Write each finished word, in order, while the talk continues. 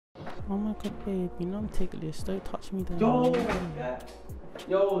Oh my god, babe, you know I'm ticklish. Don't touch me then. Yo, yeah.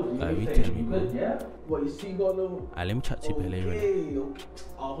 Yo, you telling me, good, yeah? What, you see, got a little... Let me chat to you later. Okay.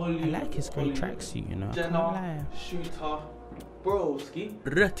 I like his grey tracksuit, you know. I can't lie. Shooter, broski.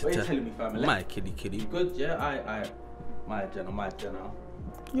 What are you telling me, family? My kitty. You good, yeah? I. My Jenna.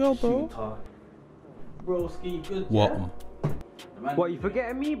 Yo, bro. Shooter. Broski, you good, What? Yeah? What, you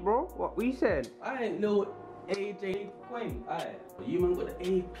forgetting me, bro? What we said? Aye, little AJ Queen. Aye. You man got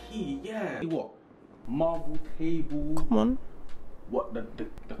the AP, yeah. What? Marble table. Come on. What, the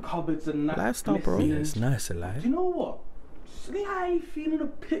cupboards and that. Lifestyle, bro. Yeah, it's nice, alive. Do you know what? See how you feeling a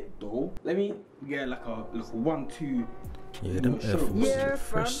pit though? Let me get like a 1-2. Yeah, them Air Force yeah,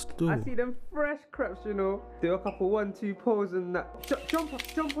 fresh still. I see them fresh creps, you know. Do a couple 1-2 pose and that. Jump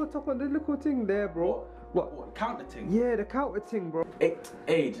on top of the little thing there, bro. What? Counter thing? Yeah, the counter thing, bro.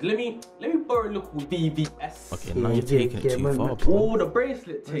 Age, let me borrow a little VVS. Okay, now you're taking it too far, bro. Oh, the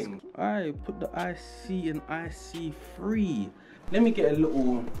bracelet thing. Alright, put the IC and IC free. Let me get a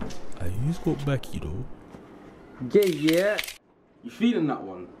little. Who's got Becky though? Yeah. You feeling that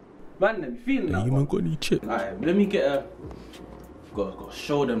one? Man, you feeling that one? You man got any chip? Alright, let me get a. Got to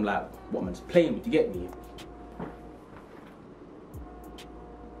show them like what man's playing with. You get me?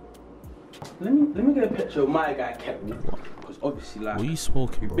 Let me get a picture of my guy Kevin, because obviously like what are you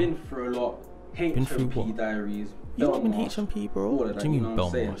smoking, bro? We've been through a lot. HMP diaries. You not even HMP, bro. What do you mean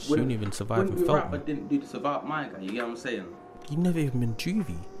Belmarsh? You didn't even survive in Felton. I didn't do this about my guy. You get what I'm saying? You never even been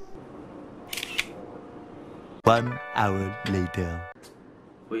juvie. 1 hour later.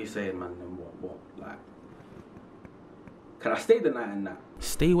 What are you saying, man? Then what? Like, can I stay the night in that?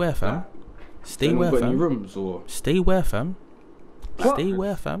 Stay where, fam? Like, stay where, fam? Any rooms or? Stay where, fam? What? Stay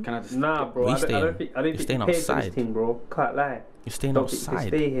where, fam? Can I just nah, bro. I don't think you're staying outside, team, bro. Can't lie. You're staying don't outside.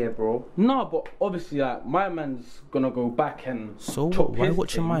 Think you stay here, bro. No, but obviously, like my man's gonna go back and. So what? Why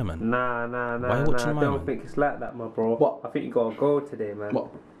watching my man? Nah. Why watching my I don't man? think it's like that, my bro. What? I think you gotta go today, man. What?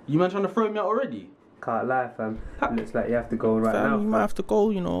 You man trying to throw me out already? Can't lie, fam. It looks like you have to go right now. You might have to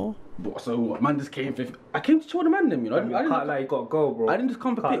go, you know. So what? Man just came. I came to show the man them, you know. I can't lie, you gotta go, bro. I didn't just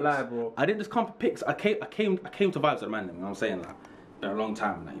come for can't pics. lie, bro. I didn't just come for pics. I came to vibes with the man them. You know what I'm saying? Like, been a long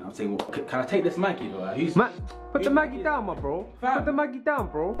time, like, you know what I'm saying? Well, can I take this Maggie though? Like, put the Maggie down, my bro. Fam. Put the Maggie down,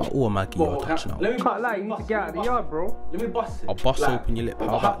 bro. Oh, Maggie, you're touch now. Can't lie, you need to get out of the yard, bro. Let me bust it. I'll bust open your lip.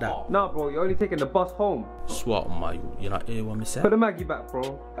 How about that? Nah, bro, you're only taking the bus home. Swat my, you're not here what me say. Put the Maggie back, bro.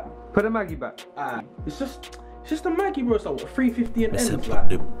 Put the Maggie back. It's just a Maggie, bro. So 350 and ends. Put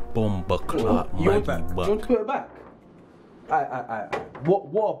the bomber clock, You Maggie want back. to put it back?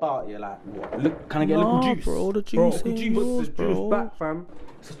 What about you? Like, what? Look, can I get a little juice? Bro, the juice Bro, ain't put the yours, juice bro. back, fam.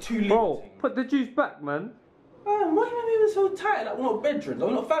 It's a 2 litre Bro, thing. put the juice back, man. Why are you moving so tight? Like, we're not bedrooms.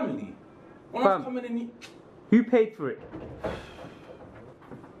 We're not family. We're not coming in. Who paid for it?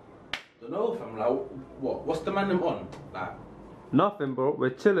 Don't know, fam. Like, what? What's the man them on? Like, Nothing, bro. We're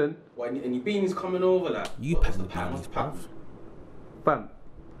chilling. what? And your beanies coming over, like. You what's pack the the pattern? What's the pattern? Fam,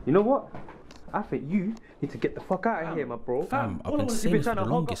 you know what? I think you need to get the fuck out of here, my bro. Fam, I've all been I want is saying you've this been for trying the to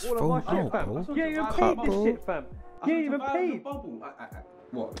hog longest. up all Throw of our it shit, out, fam. bro. You ain't even Cut, paid bro. this shit, fam. You ain't even paid.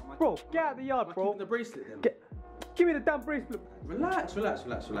 What? Bro, get out of the yard, Am I bro. keeping the bracelet then? Give me the damn bracelet. Relax.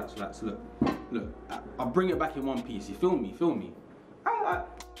 Look, I'll bring it back in one piece. You feel me?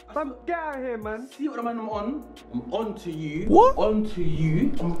 Fam, get out of here, man. See what the man I'm on? I'm on to you. What? On to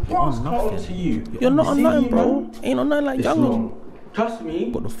you. I'm fast on to you. You're not on See nothing, you, bro. man? Ain't on nothing like It's young. long. Trust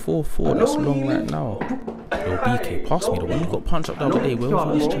me. Got the 4-4 that's long right now. Yo, BK, pass me the one you got punched up the other day. Where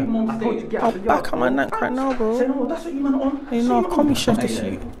was this chap? I told you to get out I'm of the back yard. on my neck right now, Say bro. no, that's what you man on. Hey, no, call me chef this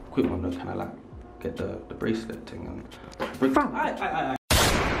shit. Quick one though, can I like get the bracelet thing and bring.